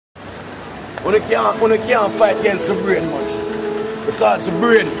When you can't fight against the brain, man. Because the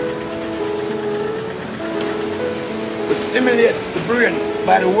brain will stimulate the brain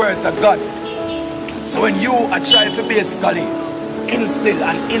by the words of God. So when you are trying to basically instill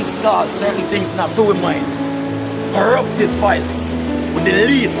and install certain things in a fluid mind, corrupted files, we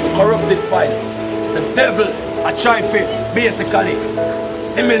delete the corrupted files. The devil are trying to basically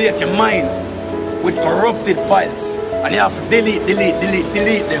stimulate your mind with corrupted files. And you have to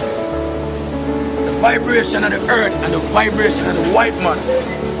delete them. The vibration of the earth and the vibration of the white man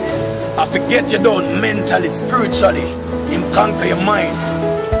have to get you down mentally, spiritually. Him conquer your mind.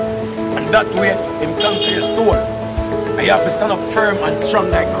 And that way, him conquer your soul. And you have to stand up firm and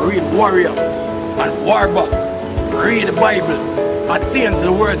strong like a real warrior and warback. Read the Bible, attain to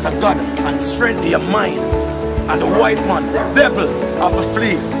the words of God, and strengthen your mind. And the white man, the devil, have to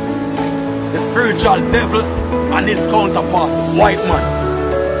flee. The spiritual devil and his counterpart, the white man.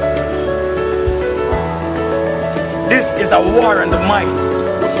 This is a war on the mind.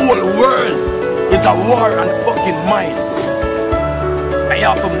 The whole world is a war on the fucking mind. And you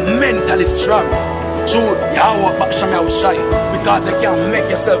have to mentally strong through Yahweh Baksham Yahushai, because you can't make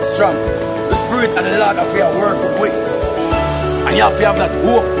yourself strong. The Spirit of the Lord of your work with. And you have to have that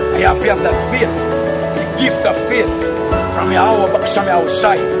hope, and you have to have that faith, the gift of faith from Yahweh Baksham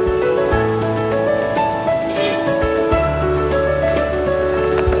Yahushai.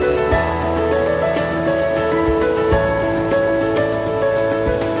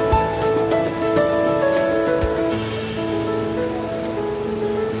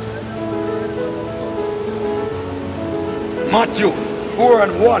 Matthew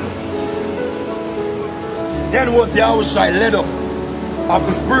 4:1. Then was Yahushua led up of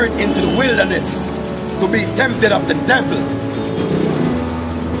the Spirit into the wilderness to be tempted of the devil.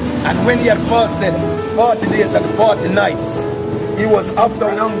 And when he had fasted 40 days and 40 nights, he was after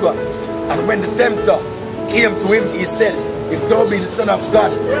hunger. And when the tempter came to him, he said, if thou be the Son of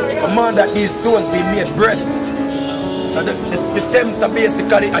God, command that these stones be made bread. So the tempter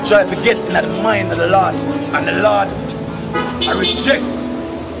basically are trying to get in the mind of the Lord. And the Lord I reject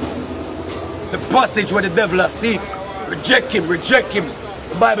the passage where the devil has seek. Reject him, reject him.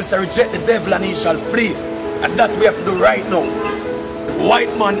 The Bible says reject the devil and he shall flee. And that we have to do right now. The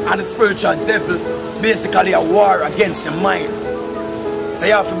white man and the spiritual devil basically a war against your mind. So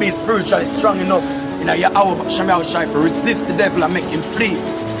you have to be spiritually strong enough in your hour to resist the devil and make him flee.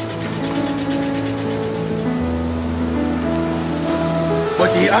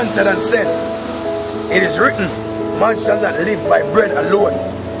 But he answered and said, it is written, man shall not live by bread alone,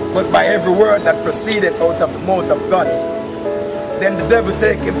 but by every word that proceedeth out of the mouth of God. Then the devil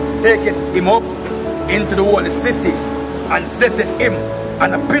taketh him up into the holy city, and setteth him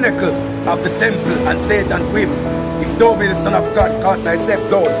on a pinnacle of the temple, and saith unto him, if thou be the Son of God, cast thyself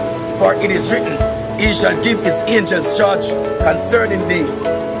down, for it is written, he shall give his angels charge concerning thee.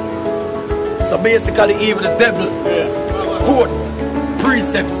 So basically even the devil quote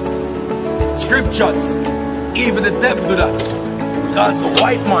precepts, scriptures. Even the devil do that. Because the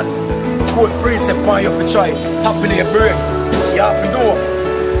white man quote precept on you for try tapping your brain. You have to know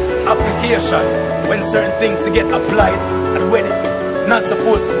application when certain things to get applied and when it's not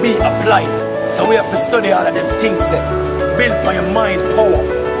supposed to be applied. So we have to study all of them things there. Build on your mind power.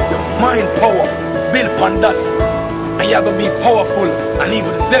 Your mind power. Build on that. And you're going to be powerful. And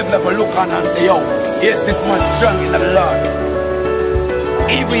even the devil will look on and say, yo, yes, this man's strong in the Lord.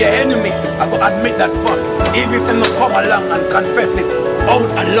 Even your enemy, I go admit that fact. Even if they don't come along and confess it out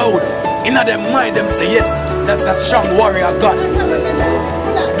and loud, in their mind them say, yes, that's a strong warrior God.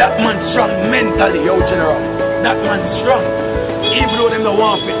 That man's strong mentally, yo general. That man's strong. Even though they don't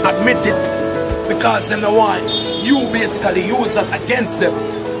want to admit it, because they don't want you basically use that against them.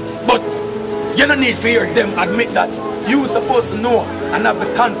 But you don't need to hear them admit that. You're supposed to know and have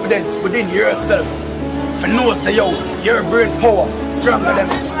the confidence within yourself. For know say, yo, your brain power stronger than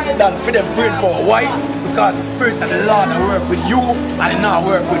for them brain power. Why? Because the Spirit of the Lord will work with you and it not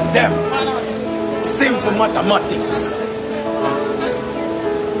work with them. Simple mathematics.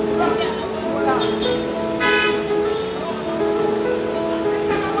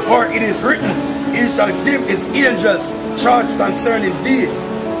 For it is written, he shall give his angels charge concerning thee,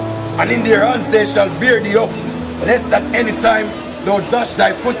 and in their hands they shall bear thee up, lest at any time thou dash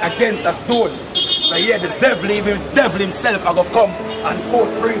thy foot against a stone. So yeah, the devil, even the devil himself, are going to come and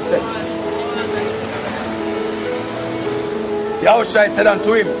quote precepts. Yahushua said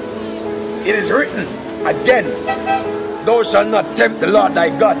unto him, it is written again, thou shalt not tempt the Lord thy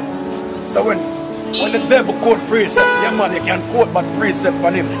God. So when the devil quote precept, yeah man, you can quote but precept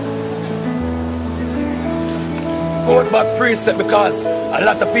on him. quote back precept because a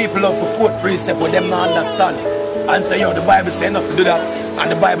lot of people love to quote precept but them not understand. And say, yo, the Bible say enough to do that,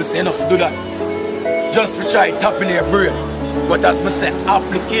 and the Bible say enough to do that. Just to try tapping their brain. But as I say,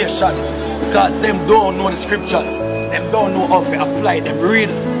 application. Because them don't know the scriptures. Them don't know how to apply them. Read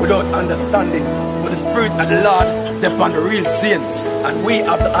without understanding. But the Spirit of the Lord, they're on the real saints. And we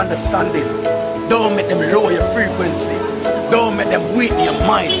have the understanding. Don't make them lower your frequency. Don't make them weaken your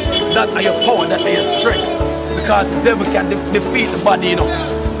mind. That are your power, that are your strength. Because the devil can defeat the body, you know.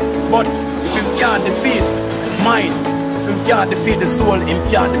 But if you can't defeat the mind, if you can't defeat the soul, you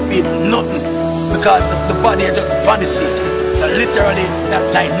can't defeat nothing. Because the body is just vanity. So literally,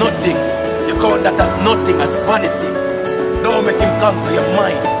 that's like nothing. You count that as nothing, as vanity. Don't make him conquer your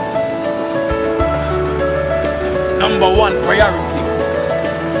mind. Number one priority.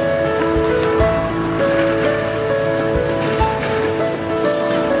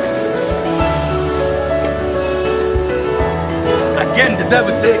 Again, the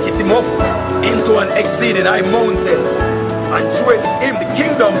devil taketh him up into an exceeding high mountain and showed him the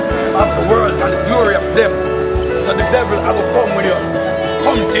kingdoms of the world and the glory of them. So the devil I will come with you,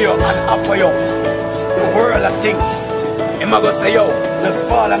 come to you and offer you the world of things. Him I go say, yo, just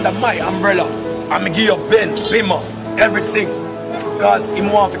fall under my umbrella. I'm give you Benz, Beamer, everything. Because he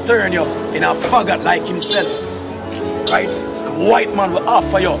want to turn you in a faggot like himself. Right? The white man will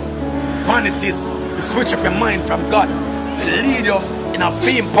offer you vanities to switch up your mind from God. To lead you in a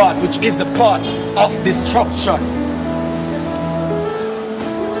theme path, which is the path of destruction.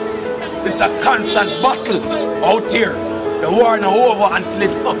 It's a constant battle out here. The war not over until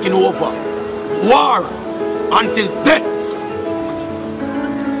it's fucking over. War until death.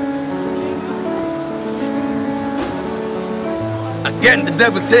 Again the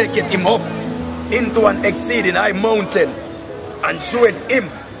devil taketh him up into an exceeding high mountain and showed him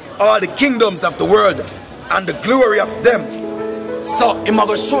all the kingdoms of the world and the glory of them. So I'm going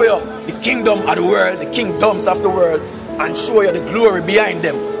to show you the kingdom of the world, the kingdoms of the world, and show you the glory behind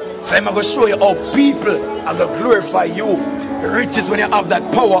them. So I'm going to show you how people are going to glorify you. The riches when you have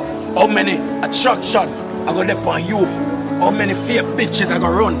that power, how many attraction are going to depend on you. How many fake bitches are going to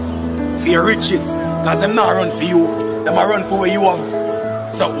run for your riches. Because them not run for you. Them are run for what you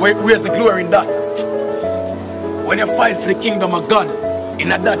have. So where's the glory in that? When you fight for the kingdom of God, in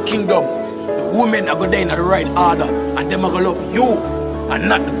that kingdom, the women are going to die in the right order. And them are going to love you. And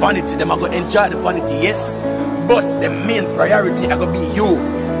not the vanity. Them are going to enjoy the vanity, yes. But the main priority are going to be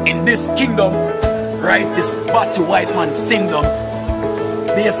you. In this kingdom, right, this batty white man kingdom,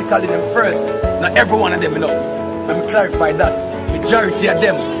 basically them first, not every one of them, you know. Let me clarify that. Majority of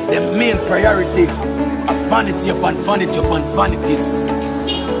them, their main priority are vanity upon vanity upon vanities.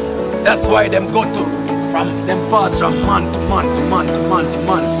 That's why them go to, from them pass from man to man to man to man to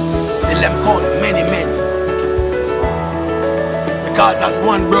man. They them count many men. Because as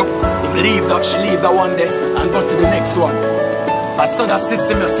one broke, he leave that, she leave that one day and go to the next one. That's how that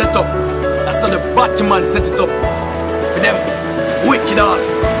system is set up. That's how the Batman set it up. For them wicked ass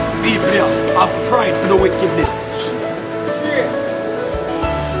people here have pride for the wickedness. Yeah.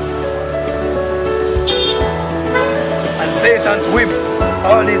 And Satan to him,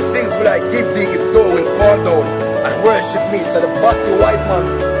 all these things will I give thee if thou wilt fall down and worship me. So the batty white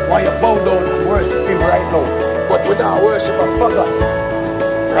man, why you bow down and worship him right now. But we don't worship a faggot.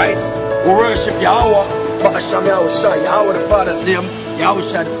 Right? We worship Yahweh. But Hashem Yahushua, Yahweh the Father's name,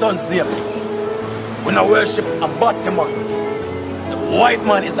 Yahushua the Son's name. When I worship a bottom man, the white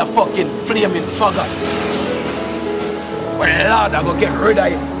man is a fucking flaming faggot. But the Lord I go get rid of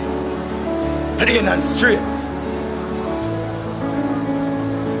it. Plain and straight.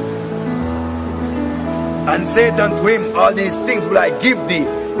 And Satan to him, all these things will I give thee,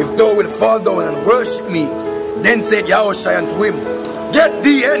 if thou wilt fall down and worship me. Then said Yahushua unto him, get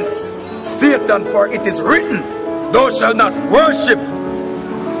thee hence, Satan, for it is written, thou shalt not worship.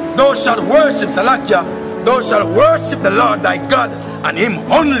 Thou shalt worship, Salakia, thou shalt worship the Lord thy God, and him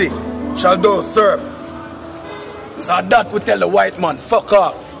only shalt thou serve. So that will tell the white man, fuck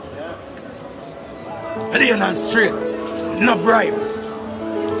off. Plain and straight, no bribe.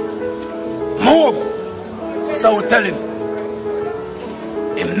 Move. So we tell him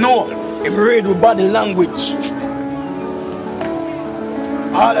know, him read with body language.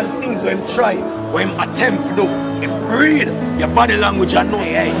 All of the things when him try, when him attempt to do, him read your body language and know,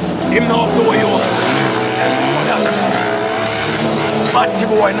 hey, him know how to where you are. Batty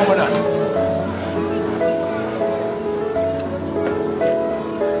boy know that.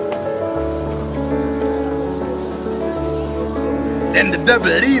 Then the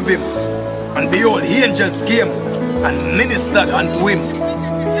devil leave him, and behold, angels came and ministered unto him.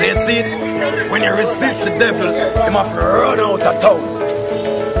 Say, see, When you resist the devil, you must run out of town.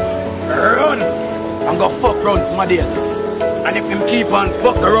 Run and go fuck around somebody else. And if him keep on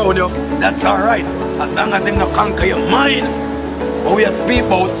fuck around you, that's alright. As long as him not conquer your mind. But we speak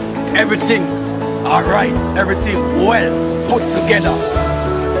about everything alright, everything well put together.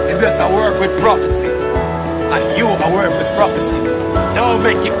 It just a work with prophecy. And you a work with prophecy. Don't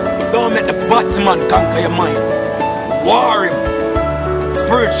make the Batman conquer your mind. War him.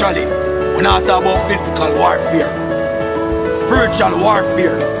 Spiritually. We're not talking about physical warfare. Spiritual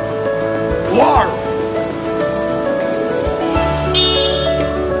warfare. War.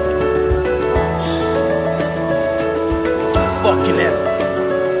 Fucking hell.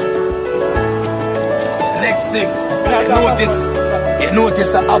 Next thing, you notice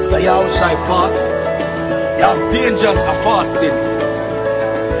that after Yahushua fast, you have dangers of fasting.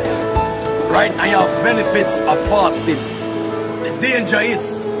 Right? And you have benefits of fasting. The danger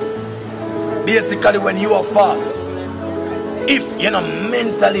is basically when you are fast, if you're not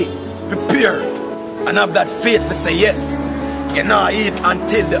mentally prepared and have that faith to say yes, you not eat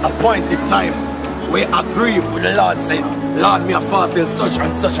until the appointed time. We agree with the Lord saying, Lord, me a fast till such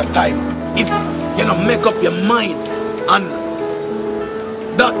and such a time. If you know, make up your mind and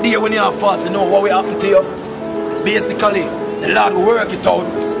that day when you are fast, you know what will happen to you? Basically, the Lord will work it out.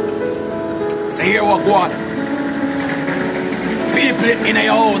 So here what go on. People in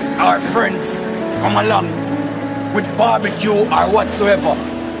your house or friends come along with barbecue or whatsoever,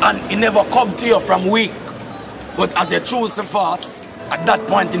 and it never come to you from week. But as you choose to fast, at that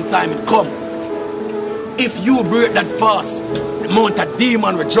point in time it come. If you break that fast, the amount of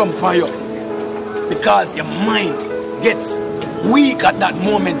demon will jump on you. Because your mind gets weak at that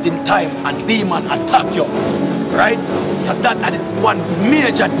moment in time and demon attack you. Right? So that is one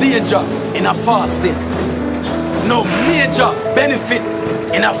major danger in a fasting. No major benefit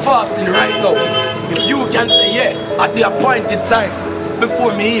in a fasting right now. If you can say yeah at the appointed time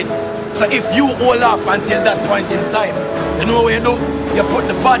before me eat. So if you hold off until that point in time, you know what you do? You put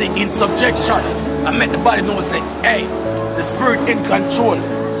the body in subjection and make the body know say, hey, the spirit in control.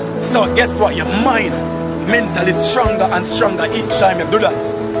 So guess what? Your mind mentally stronger and stronger each time you do that.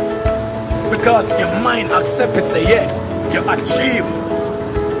 Because your mind accepts it, say yeah, you achieve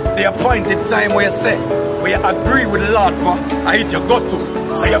the appointed time where you say, where you agree with the Lord for, and it you go to.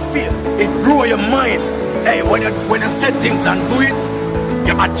 So you feel, it grow your mind. Hey, when you set things and do it,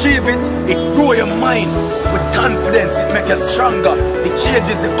 you achieve it, it grow your mind with confidence, it makes you stronger, it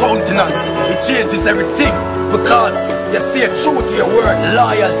changes the countenance, it changes everything, because you stay true to your word,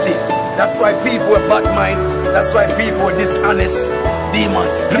 loyalty. That's why people with bad mind, that's why people with dishonest,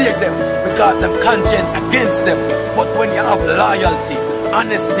 demons plague them, because them conscience against them. But when you have loyalty,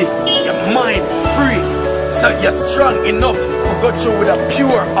 honesty, your mind free, so you're strong enough to go through with a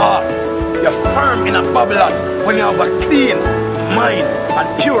pure heart. You're firm in a Babylon when you have a clean mind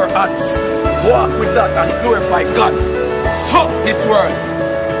and pure hearts. Walk with that and glorify God. Fuck this world.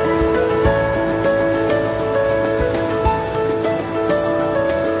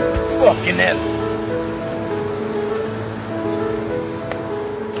 Fucking hell.